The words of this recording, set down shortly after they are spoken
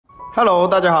Hello，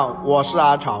 大家好，我是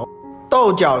阿朝。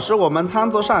豆角是我们餐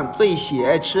桌上最喜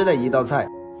爱吃的一道菜，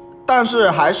但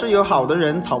是还是有好多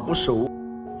人炒不熟。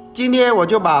今天我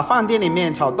就把饭店里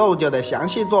面炒豆角的详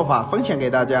细做法分享给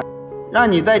大家，让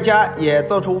你在家也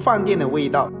做出饭店的味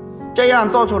道，这样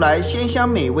做出来鲜香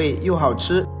美味又好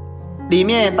吃，里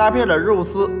面搭配了肉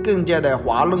丝，更加的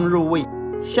滑嫩入味。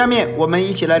下面我们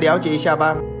一起来了解一下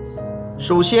吧。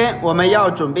首先我们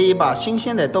要准备一把新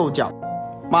鲜的豆角，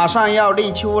马上要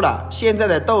立秋了，现在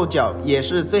的豆角也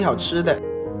是最好吃的。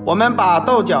我们把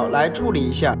豆角来处理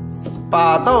一下，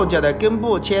把豆角的根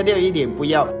部切掉一点不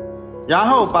要，然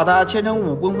后把它切成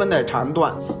5公分的长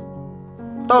段。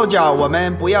豆角我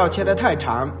们不要切得太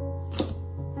长，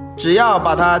只要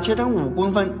把它切成5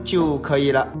公分就可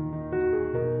以了。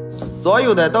所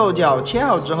有的豆角切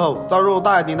好之后，倒入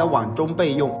大一点的碗中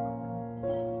备用，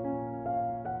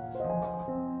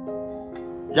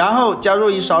然后加入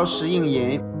1勺食用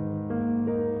盐，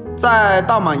再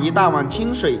倒满1大碗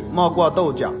清水没过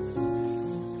豆角，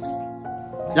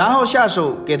然后下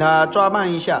手给它抓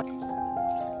拌一下。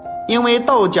因为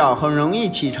豆角很容易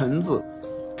起橙子，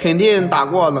肯定打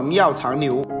过农药残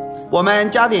留，我们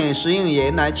加点食用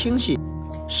盐来清洗。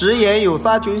食盐有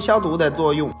杀菌消毒的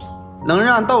作用，能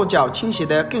让豆角清洗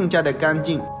得更加的干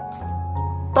净。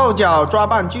豆角抓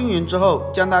拌均匀之后，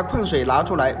将它控水拿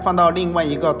出来，放到另外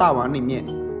一个大碗里面，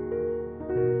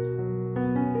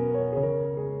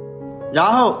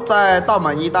然后再倒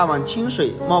满1大碗清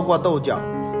水没过豆角，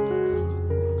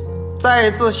再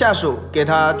一次下手给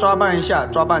它抓拌一下，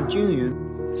抓拌均匀。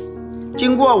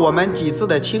经过我们几次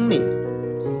的清理，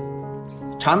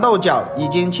长豆角已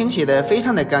经清洗得非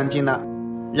常的干净了，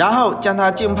然后将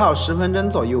它浸泡10分钟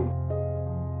左右。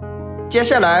接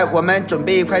下来我们准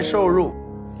备一块瘦肉，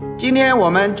今天我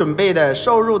们准备的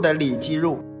瘦肉的里脊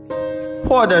肉，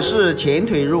或者是前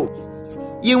腿肉，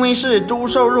因为是猪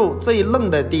瘦肉最嫩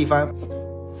的地方，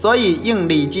所以用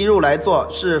里脊肉来做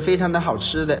是非常的好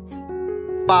吃的。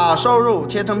把瘦肉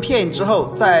切成片之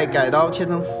后，再改刀切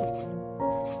成丝，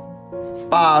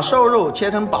把瘦肉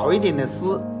切成薄一点的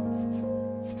丝，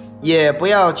也不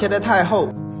要切得太厚，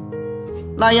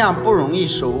那样不容易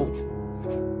熟。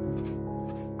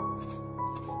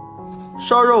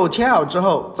瘦肉切好之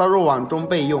后，倒入碗中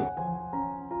备用。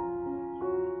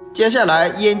接下来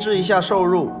腌制一下瘦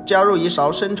肉，加入1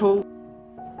勺生抽，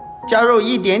加入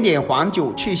一点点黄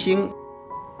酒去腥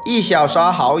，1小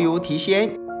勺蚝油提鲜，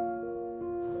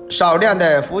少量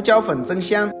的胡椒粉增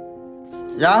香，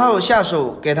然后下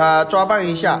手给它抓拌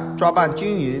一下，抓拌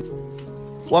均匀。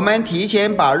我们提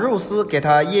前把肉丝给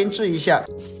它腌制一下，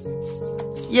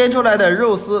腌出来的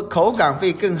肉丝口感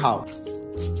会更好，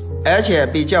而且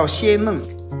比较鲜嫩。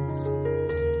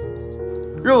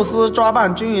肉丝抓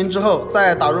拌均匀之后，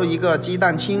再打入1个鸡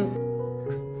蛋清，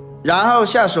然后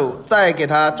下手再给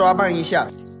它抓拌一下。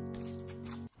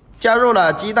加入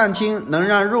了鸡蛋清，能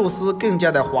让肉丝更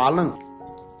加的滑嫩，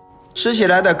吃起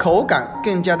来的口感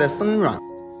更加的松软，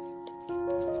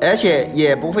而且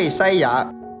也不会塞牙。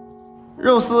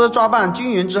肉丝抓拌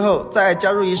均匀之后，再加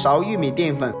入1勺玉米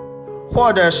淀粉，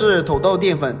或者是土豆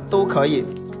淀粉都可以。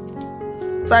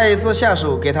再一次下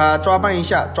手给它抓拌一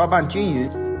下，抓拌均匀，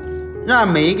让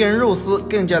每一根肉丝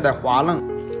更加的滑嫩，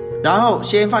然后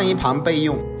先放一旁备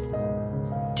用。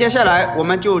接下来我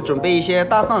们就准备一些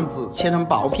大蒜子，切成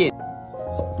薄片，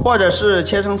或者是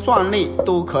切成蒜粒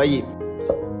都可以。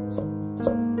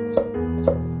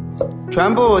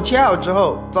全部切好之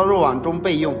后，倒入碗中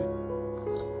备用。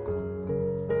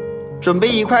准备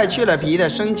1块去了皮的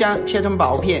生姜，切成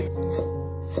薄片，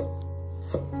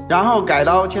然后改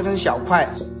刀切成小块。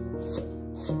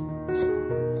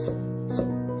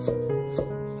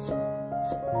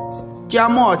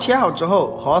姜末切好之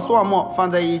后，和蒜末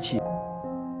放在一起。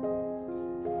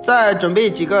再准备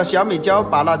几个小米椒，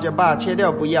把辣椒把切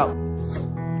掉不要，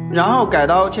然后改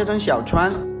刀切成小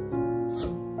圈。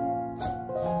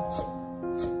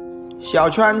小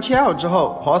圈切好之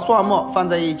后，和蒜末放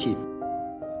在一起。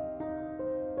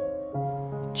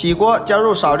起锅加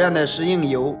入少量的食用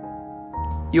油，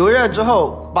油热之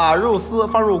后，把肉丝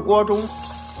放入锅中，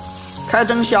开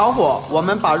成小火，我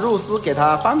们把肉丝给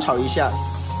它翻炒一下，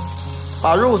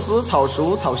把肉丝炒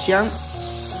熟炒香。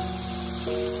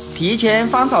提前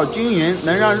翻炒均匀，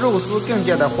能让肉丝更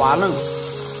加的滑嫩，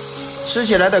吃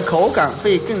起来的口感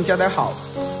会更加的好。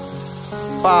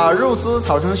把肉丝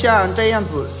炒成像这样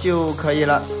子就可以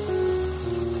了，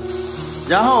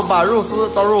然后把肉丝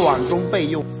倒入碗中备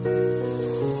用。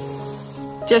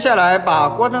接下来把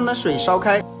锅中的水烧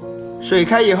开，水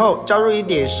开以后加入一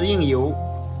点食用油，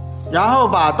然后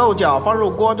把豆角放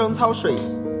入锅中焯水，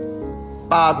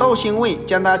把豆腥味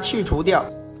将它去除掉。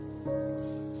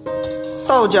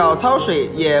豆角焯水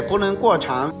也不能过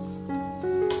长，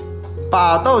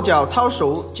把豆角焯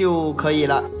熟就可以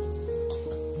了。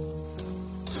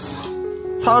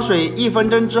焯水1分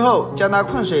钟之后，将它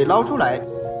控水捞出来，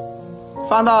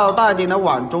放到大一点的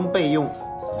碗中备用。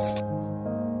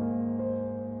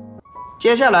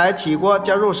接下来起锅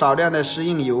加入少量的食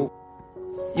用油，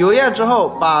油热之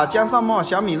后，把姜蒜末、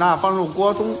小米辣放入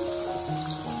锅中，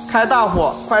开大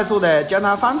火，快速的将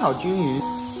它翻炒均匀。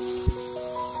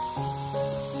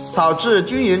炒至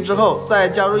均匀之后，再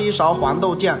加入1勺黄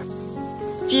豆酱，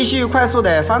继续快速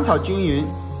的翻炒均匀，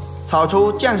炒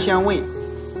出酱香味。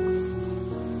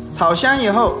炒香以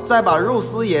后，再把肉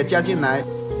丝也加进来，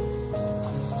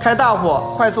开大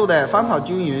火，快速的翻炒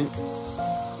均匀，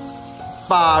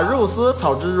把肉丝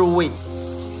炒至入味。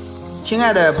亲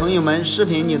爱的朋友们，视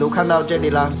频你都看到这里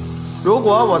了，如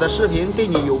果我的视频对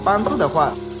你有帮助的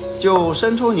话，就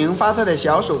伸出您发财的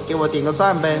小手给我点个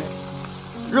赞呗。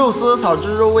肉丝炒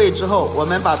至入味之后，我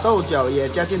们把豆角也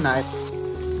加进来，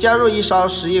加入1勺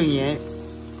食用盐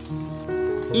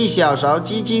，1小勺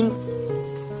鸡精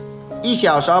，1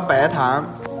小勺白糖，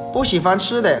不喜欢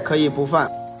吃的可以不放，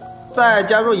再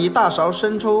加入1大勺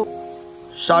生抽，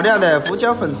少量的胡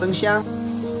椒粉增香，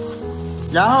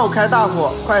然后开大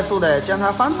火，快速的将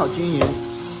它翻炒均匀，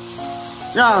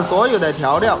让所有的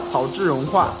调料炒至融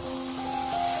化。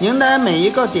您的每一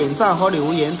个点赞和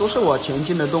留言都是我前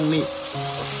进的动力，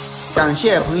感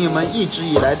谢朋友们一直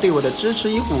以来对我的支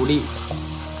持与鼓励。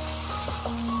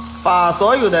把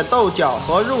所有的豆角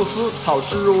和肉丝炒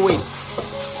至入味，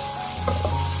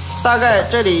大概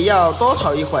这里要多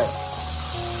炒一会儿。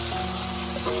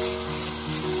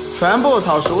全部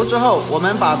炒熟之后，我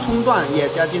们把葱段也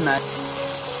加进来，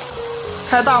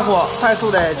开大火，快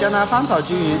速的将它翻炒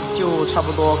均匀，就差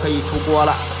不多可以出锅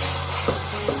了。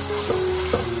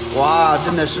哇，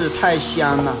真的是太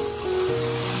香了！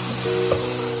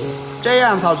这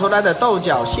样炒出来的豆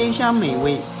角鲜香美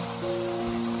味。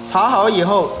炒好以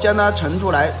后，将它盛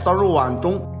出来，装入碗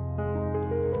中，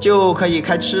就可以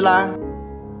开吃啦。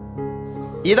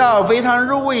一道非常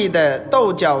入味的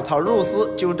豆角炒肉丝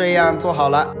就这样做好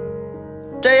了。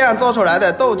这样做出来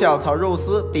的豆角炒肉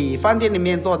丝比饭店里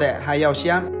面做的还要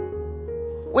香。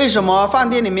为什么饭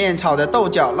店里面炒的豆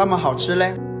角那么好吃呢？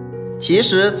其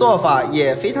实做法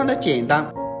也非常的简单，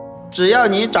只要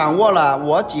你掌握了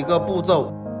我几个步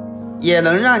骤，也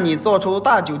能让你做出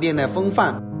大酒店的风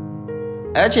范。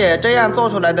而且这样做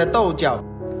出来的豆角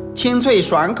清脆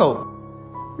爽口，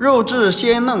肉质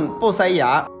鲜嫩不塞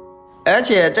牙，而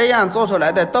且这样做出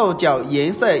来的豆角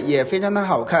颜色也非常的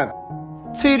好看，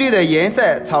翠绿的颜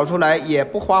色炒出来也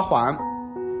不花黄，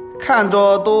看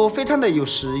着都非常的有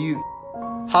食欲。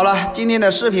好了，今天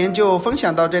的视频就分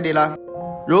享到这里了，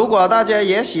如果大家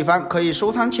也喜欢，可以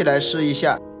收藏起来试一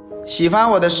下。喜欢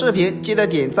我的视频记得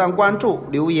点赞关注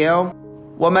留言哦，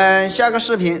我们下个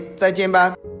视频再见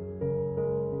吧。